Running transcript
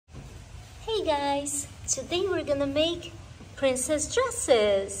Hey guys, today we're gonna make princess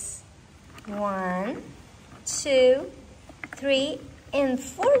dresses. 1, 2, 3, and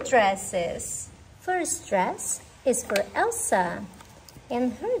 4 dresses. First dress is for Elsa,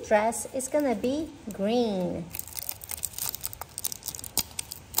 and her dress is gonna be green.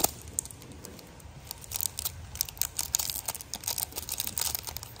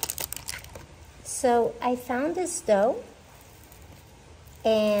 So I found this dough,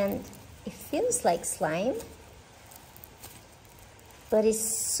 and it feels like slime, but it's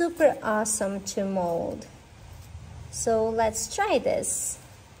super awesome to mold. So let's try this.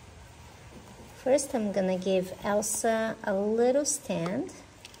 First, I'm gonna give Elsa a little stand,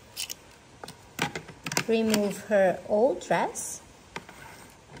 remove her old dress,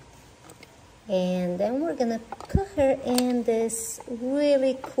 and then we're gonna put her in this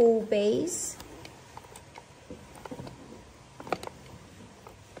really cool base.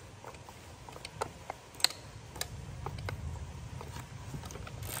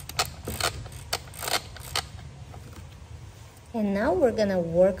 And now we're gonna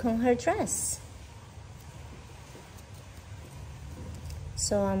work on her dress.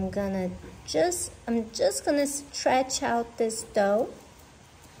 So I'm just gonna stretch out this dough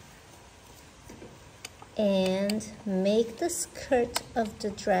and make the skirt of the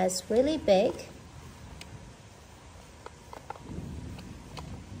dress really big.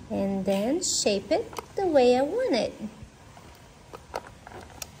 And then shape it the way I want it.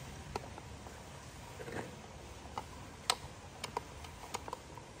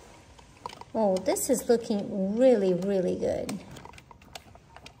 Oh, this is looking really, really good.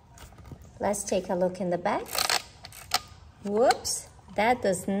 Let's take a look in the back. Whoops, that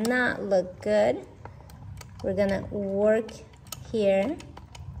does not look good. We're gonna work here.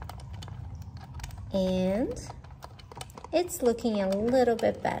 And it's looking a little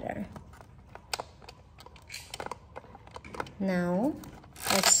bit better. Now,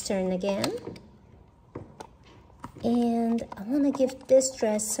 let's turn again. And I want to give this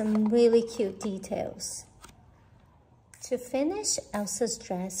dress some really cute details. To finish Elsa's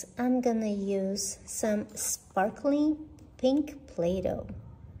dress, I'm going to use some sparkling pink Play-Doh.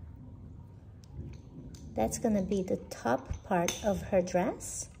 That's going to be the top part of her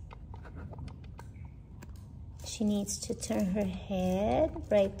dress. She needs to turn her head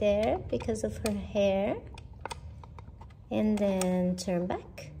right there because of her hair. And then turn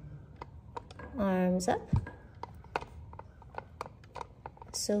back, arms up.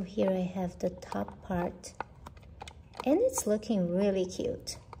 So here I have the top part, and it's looking really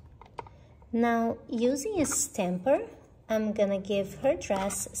cute. Now, using a stamper, I'm gonna give her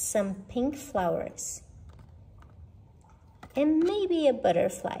dress some pink flowers and maybe a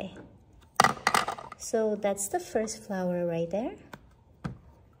butterfly. So that's the first flower right there.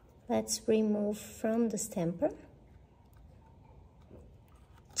 Let's remove from the stamper,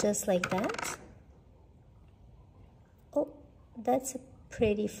 just like that. Oh, that's a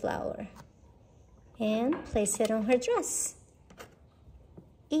pretty flower, and place it on her dress.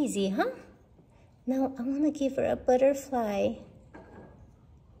 Easy, huh? Now I want to give her a butterfly.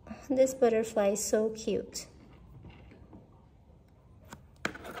 This butterfly is so cute.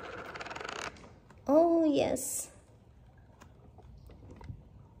 Oh yes.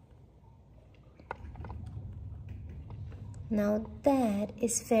 Now that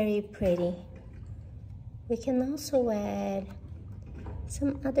is very pretty. We can also add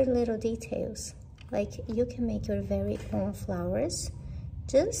some other little details, like you can make your very own flowers,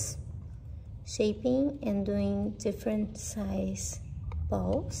 just shaping and doing different size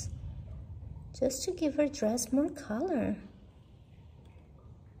balls, just to give her dress more color.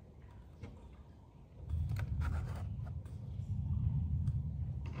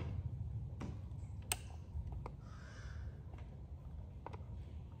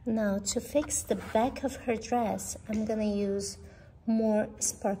 Now to fix the back of her dress, I'm gonna use more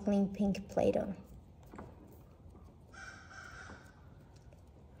sparkling pink Play-Doh.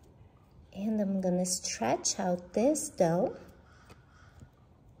 And I'm gonna stretch out this dough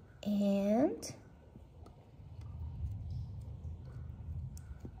and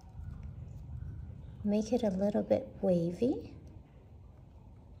make it a little bit wavy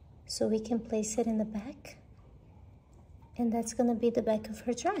so we can place it in the back. And that's gonna be the back of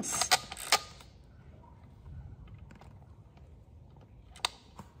her dress.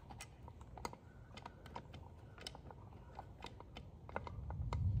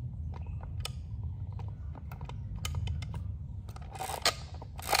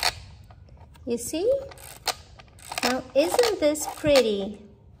 You see? Now, isn't this pretty?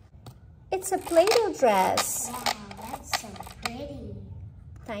 It's a Play-Doh dress. Wow, that's so pretty.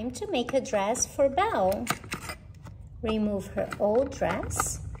 Time to make a dress for Belle. Remove her old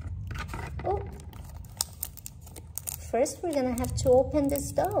dress. Oh, first we're gonna have to open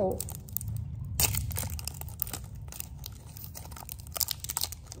this dough.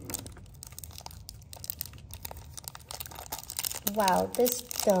 Wow, this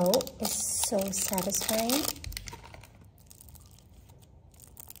dough is so satisfying.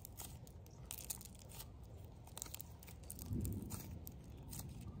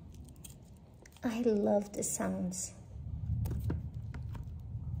 I love the sounds.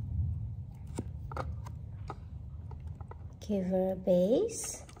 Give her a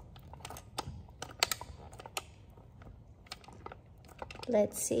base.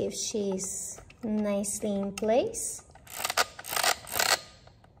 Let's see if she's nicely in place.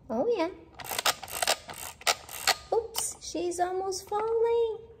 Oh yeah. Oops, she's almost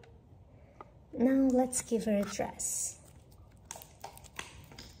falling. Now let's give her a dress.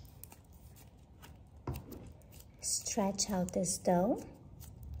 Stretch out this dough.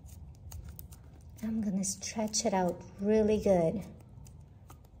 I'm gonna stretch it out really good.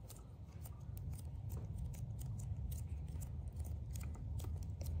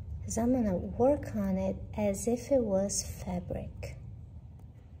 Because I'm gonna work on it as if it was fabric.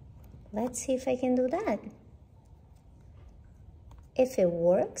 Let's see if I can do that. If it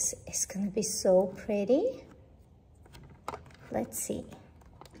works, it's gonna be so pretty. Let's see.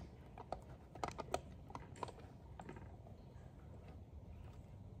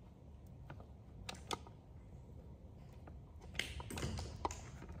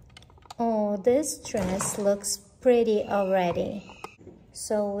 Oh, this dress looks pretty already.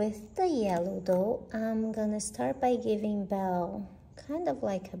 So with the yellow dough, I'm gonna start by giving Belle kind of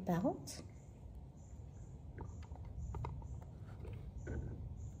like a belt.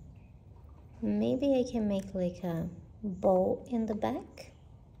 Maybe I can make like a bow in the back.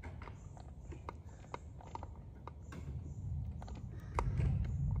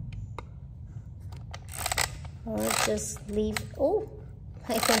 Or just leave, oh,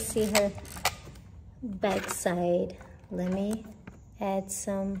 I can see her backside. Let me add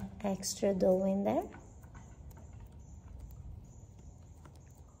some extra dough in there.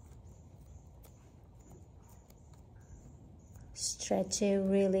 Stretch it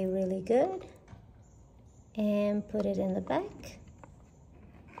really, really good. And put it in the back.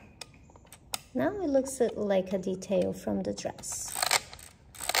 Now it looks like a detail from the dress.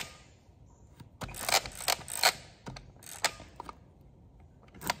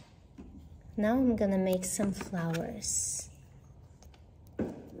 Now I'm gonna make some flowers.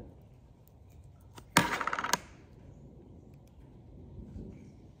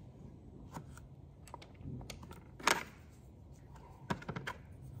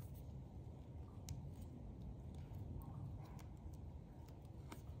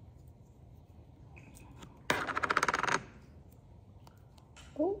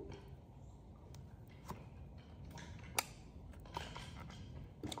 Oh.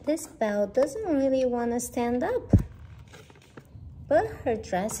 This Belle doesn't really want to stand up, but her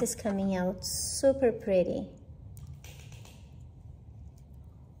dress is coming out super pretty.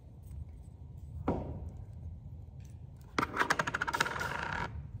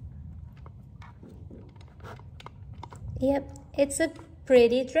 Yep, it's a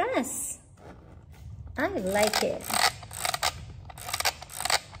pretty dress. I like it.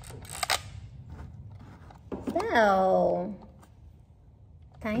 Belle.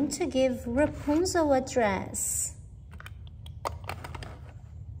 Time to give Rapunzel a dress.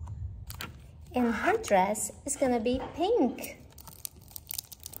 And her dress is gonna be pink.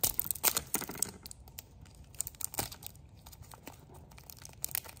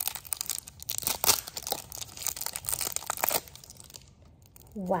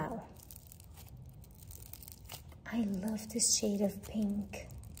 Wow. I love this shade of pink.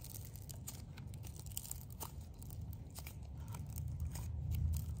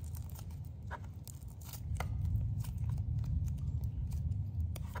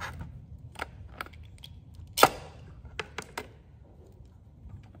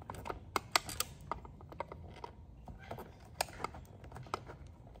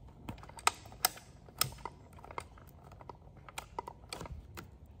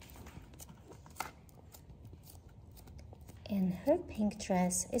 And her pink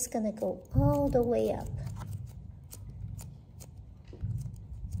dress is gonna go all the way up.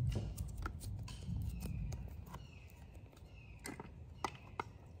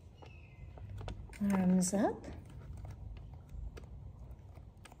 Arms up.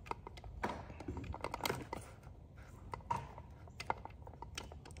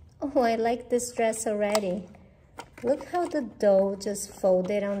 Oh, I like this dress already. Look how the dough just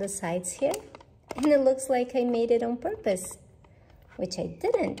folded on the sides here. And it looks like I made it on purpose, which I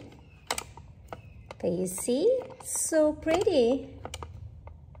didn't. But you see, so pretty.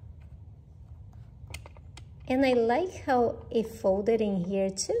 And I like how it folded in here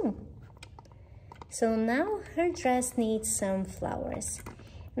too. So now her dress needs some flowers.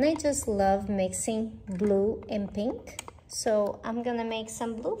 And I just love mixing blue and pink. So I'm gonna make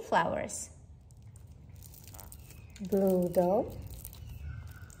some blue flowers. Blue dough.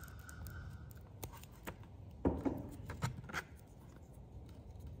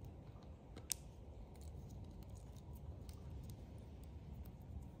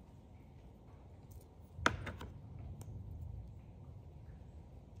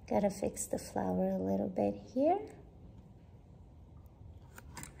 Gotta fix the flower a little bit here.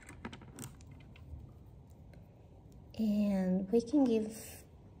 And we can give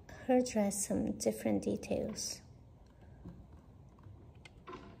her dress some different details.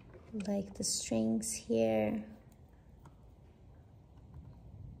 Like the strings here.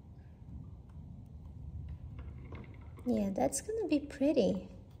 Yeah, that's gonna be pretty.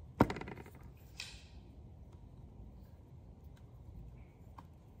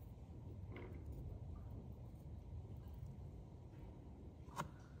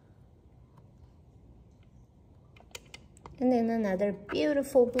 And then another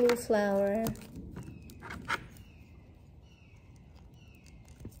beautiful blue flower.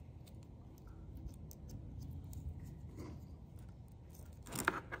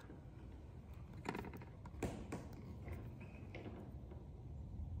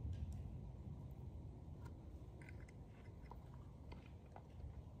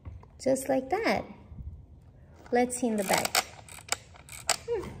 Just like that. Let's see in the back.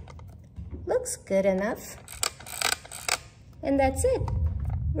 Looks good enough. And that's it.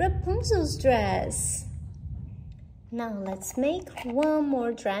 Rapunzel's dress. Now let's make one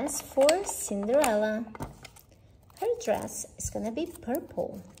more dress for Cinderella. Her dress is gonna be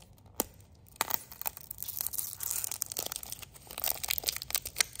purple.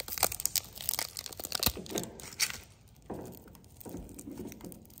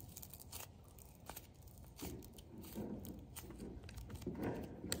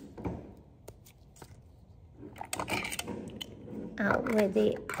 Out with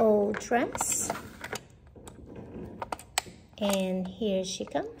the old dress, and here she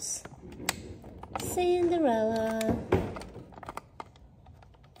comes, Cinderella.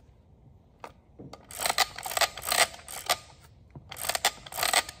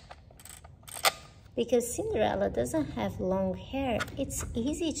 Because Cinderella doesn't have long hair, it's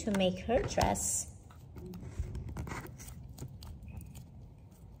easy to make her dress.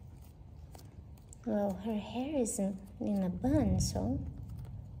 Well, her hair isn't in a bun, so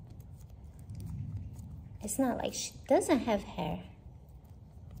it's not like she doesn't have hair.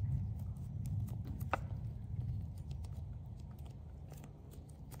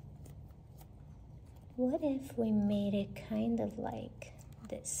 What if we made it kind of like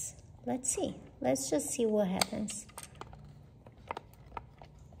this? Let's see. Let's just see what happens.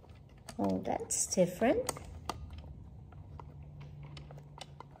 Oh, that's different.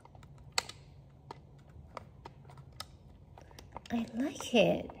 I like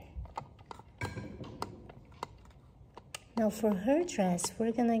it. Now for her dress,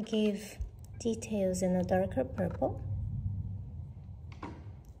 we're gonna give details in a darker purple.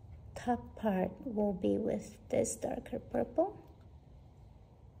 Top part will be with this darker purple.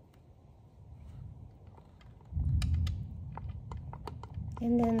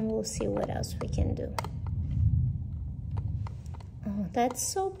 And then we'll see what else we can do. Oh, that's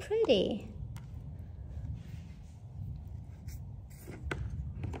so pretty.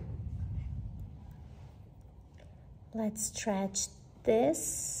 Let's stretch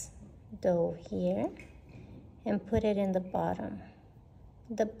this dough here and put it in the bottom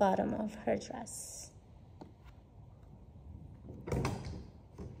of her dress.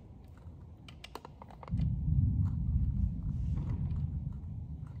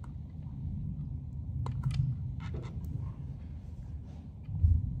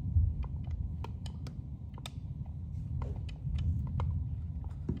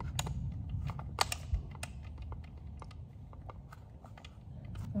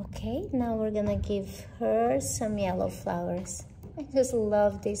 Okay, now we're gonna give her some yellow flowers. I just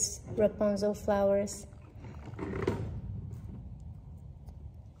love these Rapunzel flowers.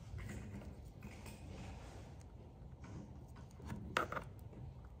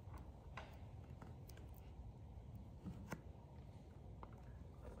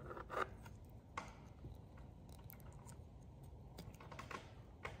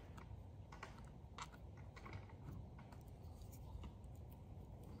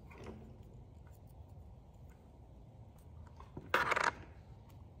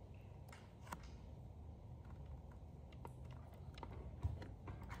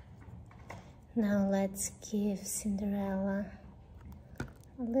 Now let's give Cinderella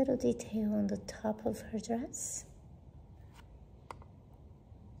a little detail on the top of her dress.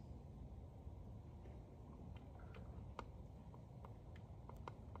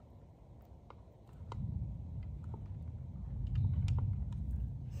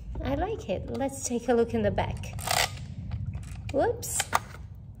 I like it. Let's take a look in the back. Whoops.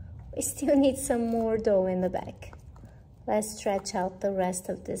 We still need some more dough in the back. Let's stretch out the rest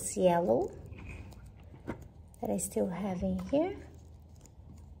of this yellow that I still have in here.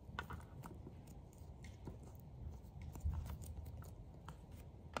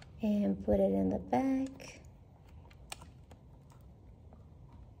 And put it in the back.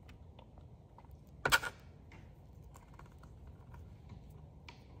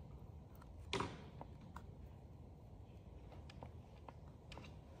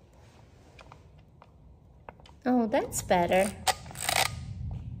 Oh, that's better.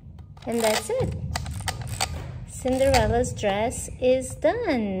 And that's it. Cinderella's dress is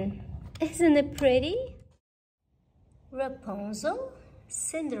done. Isn't it pretty? Rapunzel,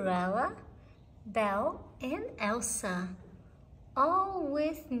 Cinderella, Belle, and Elsa, all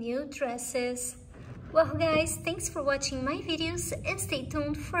with new dresses. Well guys, thanks for watching my videos and stay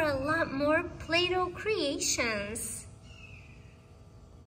tuned for a lot more Play-Doh creations.